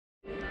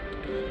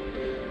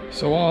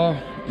So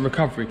our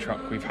recovery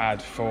truck we've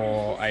had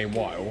for a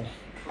while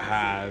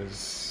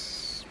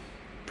has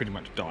pretty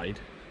much died,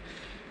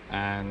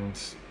 and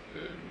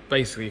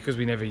basically because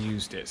we never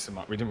used it so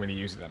much, we didn't really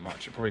use it that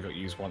much, it probably got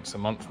used once a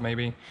month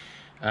maybe.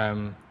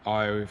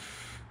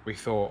 We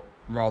thought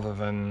rather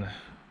than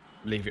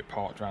leave it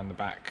parked around the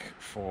back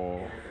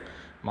for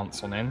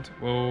months on end,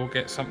 we'll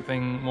get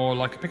something more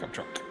like a pickup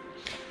truck,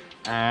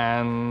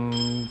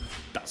 and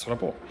that's what I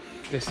bought.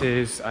 This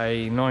is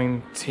a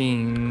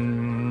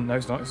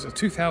it's a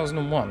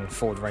 2001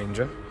 Ford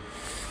Ranger.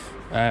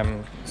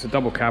 It's a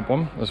double cab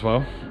one as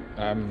well.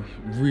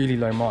 Really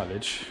low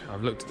mileage.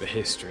 I've looked at the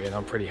history and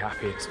I'm pretty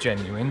happy it's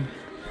genuine.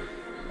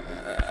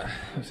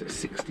 Was it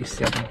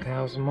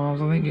 67,000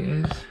 miles, I think it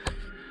is?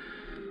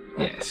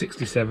 Yeah,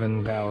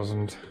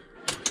 67,000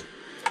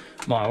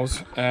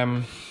 miles.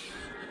 And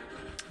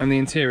the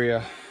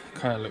interior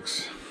kind of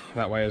looks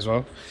that way as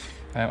well.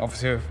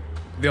 Obviously,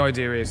 the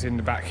idea is in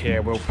the back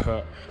here we'll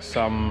put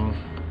some,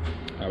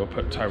 we'll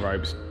put tow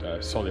ropes,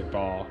 solid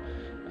bar,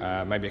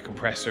 maybe a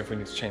compressor if we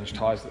need to change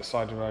tyres at the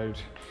side of the road,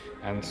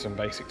 and some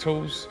basic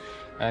tools.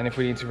 And if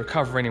we need to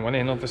recover anyone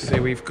in, obviously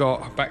we've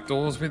got back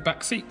doors with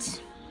back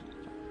seats.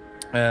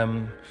 It's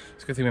a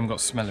good thing we haven't got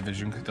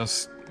smell-o-vision, because it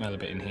does smell a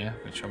bit in here,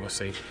 which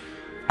obviously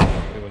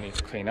we will need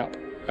to clean up.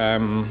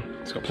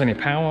 It's got plenty of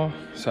power,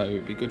 so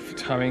it'd be good for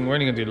towing. We're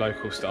only going to do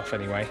local stuff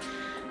anyway.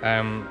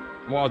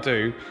 What I'll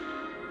do,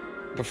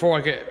 before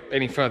I get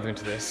any further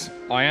into this,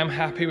 I am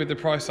happy with the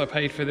price I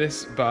paid for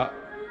this, but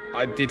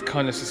I did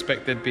kind of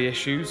suspect there'd be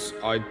issues.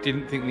 I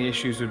didn't think the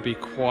issues would be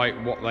quite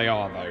what they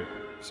are though.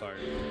 So,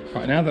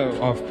 right, now that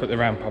I've put the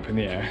ramp up in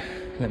the air,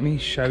 let me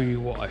show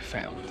you what I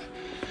found.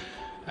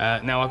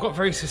 Now, I got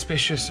very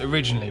suspicious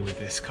originally with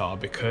this car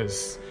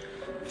because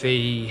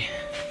the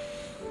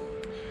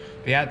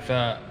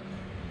advert,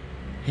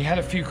 he had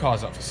a few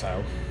cars up for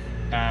sale,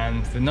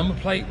 and the number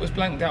plate was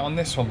blanked out on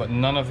this one, but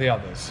none of the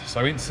others.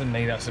 So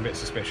instantly, that's a bit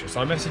suspicious. So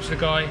I messaged the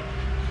guy.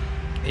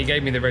 He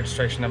gave me the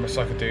registration number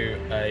so I could do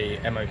a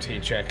MOT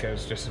check. It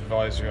was just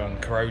advisory on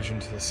corrosion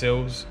to the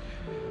sills.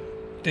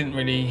 Didn't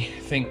really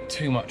think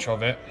too much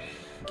of it.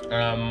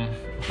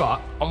 But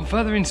on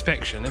further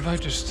inspection, if I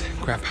just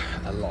grab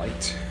a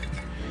light.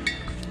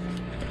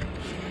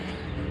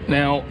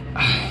 Now,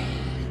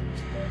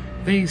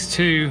 these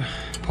two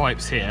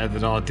pipes here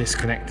that are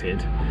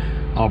disconnected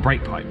are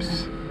brake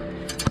pipes.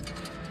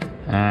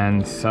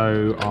 And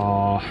so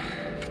are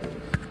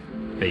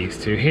these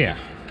two here.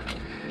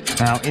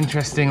 Now,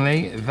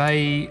 interestingly,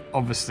 they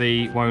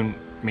obviously won't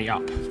meet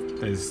up.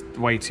 There's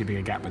way too big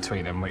a gap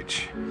between them,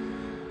 which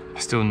I'm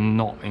still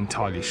not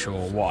entirely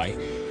sure why.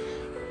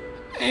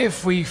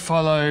 If we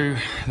follow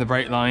the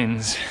brake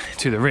lines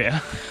to the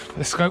rear,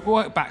 let's go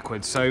work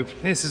backwards. So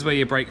this is where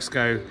your brakes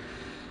go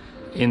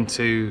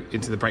into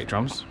the brake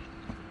drums.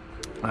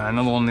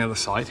 Another one on the other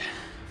side.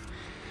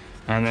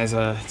 And there's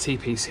a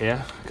T-piece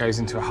here, goes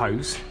into a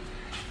hose.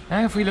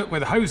 Now if we look where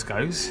the hose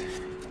goes,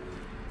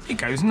 it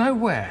goes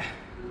nowhere.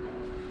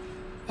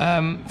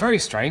 Very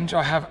strange.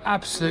 I have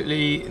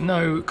absolutely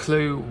no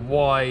clue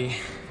why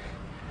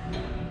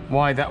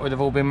that would have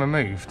all been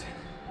removed.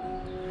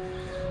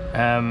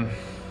 I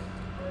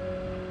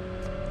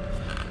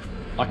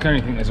can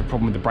only think there's a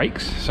problem with the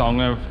brakes, so I'm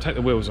going to take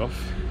the wheels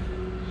off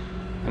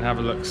and have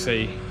a look,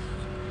 see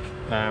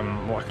what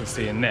I can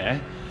see in there.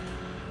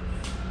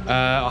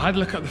 I had a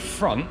look at the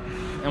front,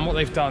 and what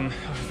they've done,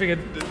 I figured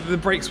the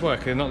brakes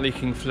work, they're not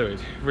leaking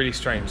fluid. Really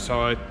strange.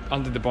 So I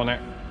undid the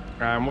bonnet,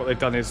 and what they've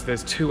done is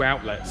there's two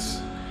outlets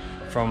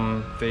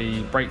from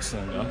the brake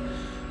cylinder,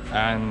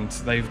 and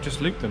they've just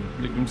looped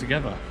them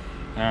together.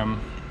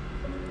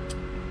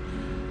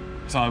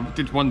 So I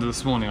did wonder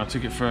this morning, I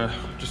took it for,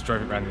 just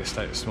drove it around the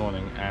estate this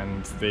morning,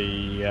 and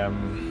the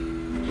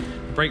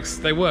brakes,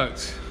 they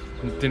worked.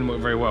 Didn't work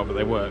very well, but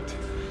they worked.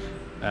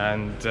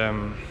 And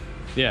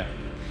yeah,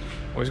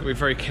 always got to be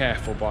very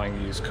careful buying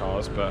used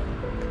cars, but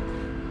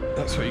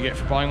that's what you get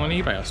for buying on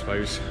eBay, I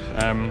suppose.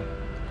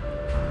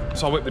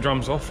 So I'll whip the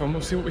drums off and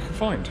we'll see what we can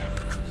find.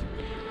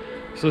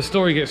 So the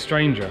story gets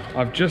stranger.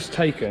 I've just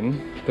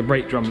taken the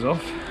brake drums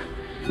off.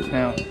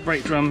 Now,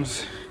 brake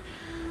drums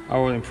are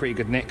all in pretty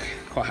good nick.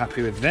 Quite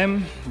happy with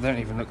them. They don't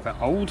even look that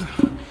old.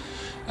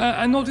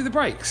 And nor do the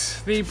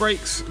brakes. The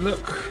brakes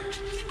look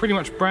pretty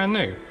much brand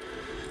new.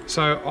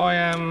 So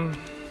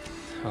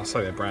I'll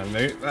say they're brand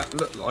new. That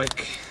looked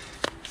like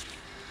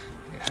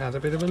it had a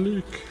bit of a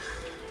leak.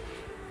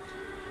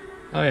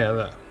 Oh yeah,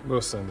 look,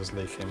 wheel cylinder's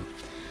leaking.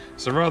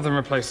 So rather than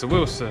replace the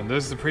wheel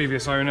cylinders, the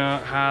previous owner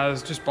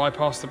has just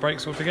bypassed the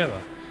brakes altogether,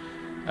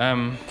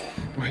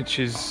 which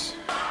is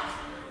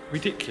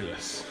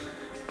ridiculous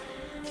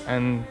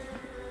and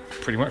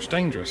pretty much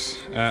dangerous.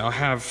 I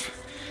have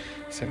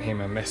sent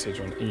him a message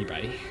on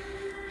eBay,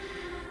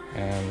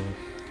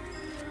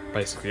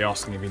 basically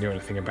asking if he knew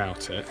anything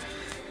about it.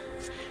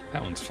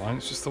 That one's fine,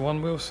 it's just the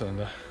one wheel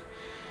cylinder.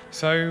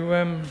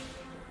 So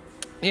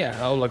yeah,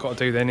 all I've got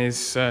to do then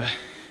is got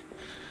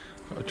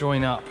to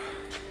join up.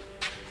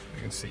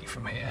 You can see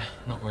from here,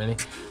 not really.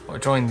 Got to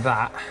join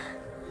that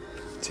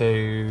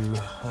to,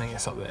 I think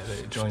it's up there that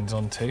it joins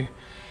onto.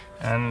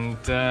 and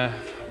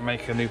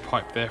make a new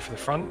pipe there for the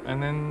front,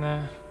 and then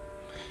at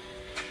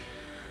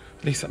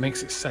least that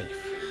makes it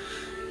safe.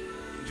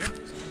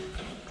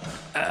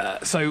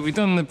 So we've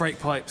done the brake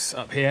pipes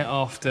up here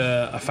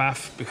after a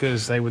faff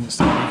because they wouldn't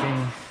stop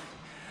leaking,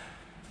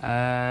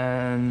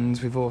 and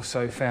we've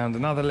also found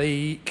another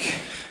leak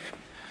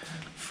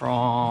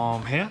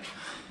from here,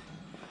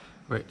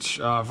 which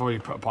I've already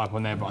put a pipe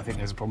on there, but I think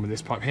there's a problem with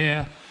this pipe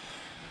here.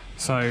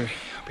 So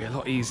it'll be a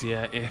lot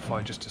easier if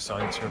I just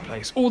decide to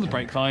replace all the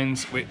brake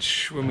lines,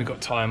 which when we've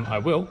got time I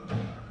will.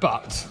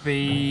 But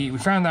we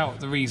found out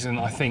the reason,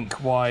 I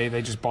think, why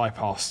they just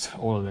bypassed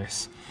all of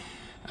this.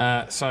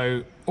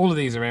 So all of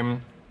these are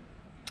in.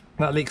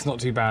 That leak's not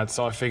too bad,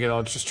 so I figured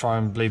I'd just try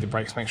and bleed the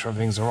brakes, make sure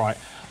everything's all right.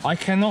 I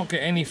cannot get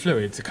any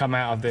fluid to come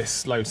out of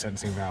this load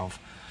sensing valve.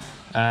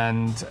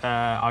 And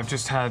I've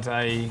just had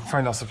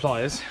phoned our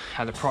suppliers,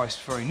 had a price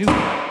for a new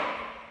one.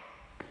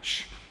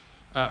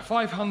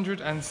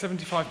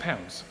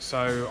 £575.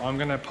 So I'm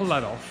going to pull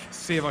that off,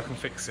 see if I can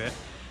fix it.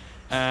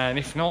 And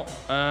if not,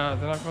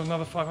 then I've got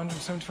another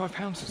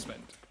 £575 to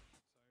spend.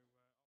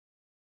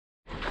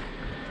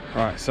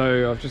 Right,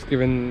 so I've just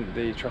given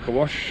the truck a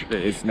wash.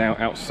 It is now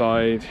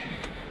outside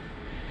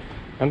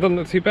and doesn't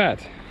look too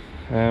bad.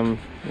 There's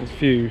a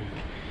few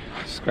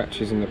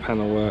scratches in the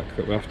panel work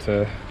that we'll have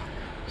to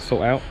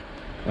sort out,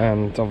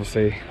 and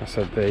obviously I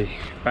said the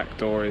back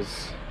door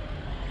is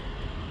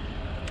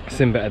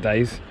seen better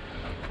days.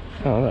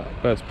 Oh look,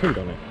 bird's pooed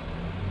on it.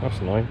 That's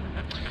annoying.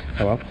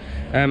 Oh well.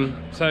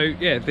 So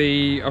yeah,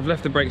 I've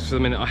left the brakes for the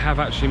minute. I have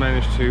actually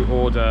managed to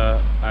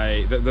order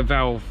the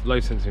valve,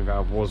 load sensing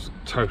valve was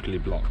totally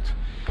blocked.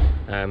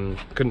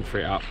 Couldn't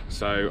free it up,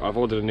 so I've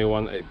ordered a new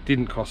one. It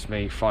didn't cost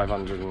me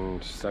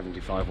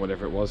 575,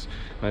 whatever it was.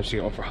 Managed to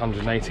get it for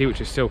 180,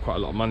 which is still quite a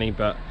lot of money,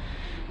 but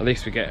at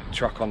least we get a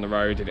truck on the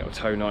road and it'll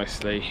tow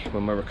nicely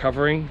when we're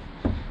recovering.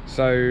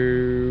 So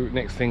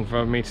next thing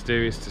for me to do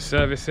is to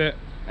service it,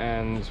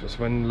 and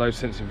when the load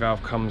sensing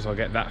valve comes I'll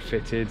get that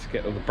fitted,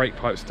 get all the brake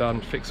pipes done,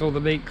 fix all the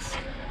leaks,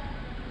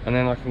 and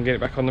then I can get it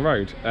back on the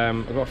road.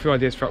 I've got a few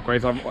ideas for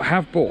upgrades. I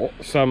have bought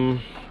some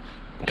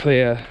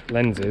clear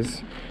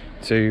lenses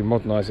to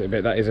modernise it a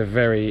bit. That is a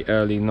very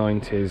early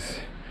 90s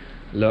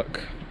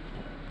look.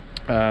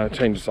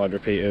 Change the side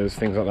repeaters,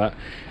 things like that.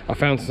 I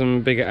found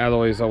some bigger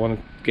alloys I want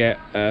to get.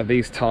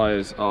 These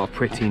tyres are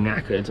pretty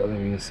knackered. I don't know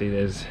if you can see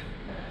there's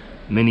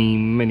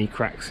many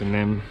cracks in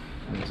them.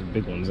 There's some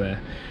big ones there.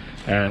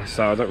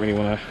 So I don't really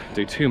want to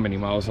do too many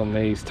miles on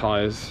these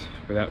tyres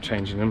without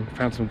changing them.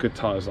 Found some good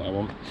tyres that I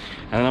want,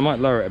 and I might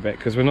lower it a bit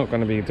because we're not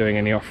going to be doing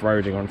any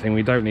off-roading or anything.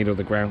 We don't need all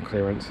the ground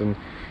clearance, and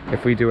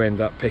if we do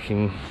end up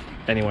picking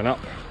anyone up,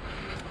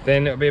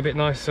 then it'll be a bit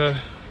nicer,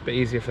 a bit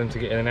easier for them to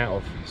get in and out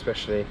of,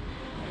 especially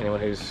anyone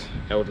who's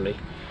elderly.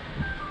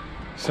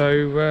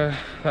 So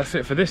that's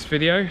it for this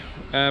video.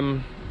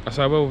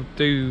 So I will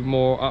do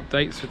more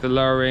updates with the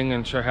lowering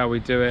and show how we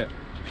do it.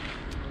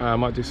 I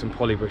might do some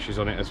poly bushes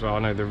on it as well. I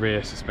know the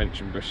rear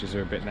suspension bushes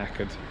are a bit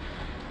knackered,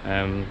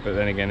 but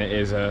then again it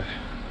is a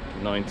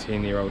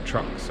 19-year-old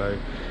truck, so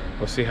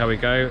we'll see how we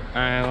go,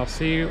 and I'll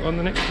see you on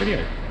the next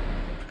video.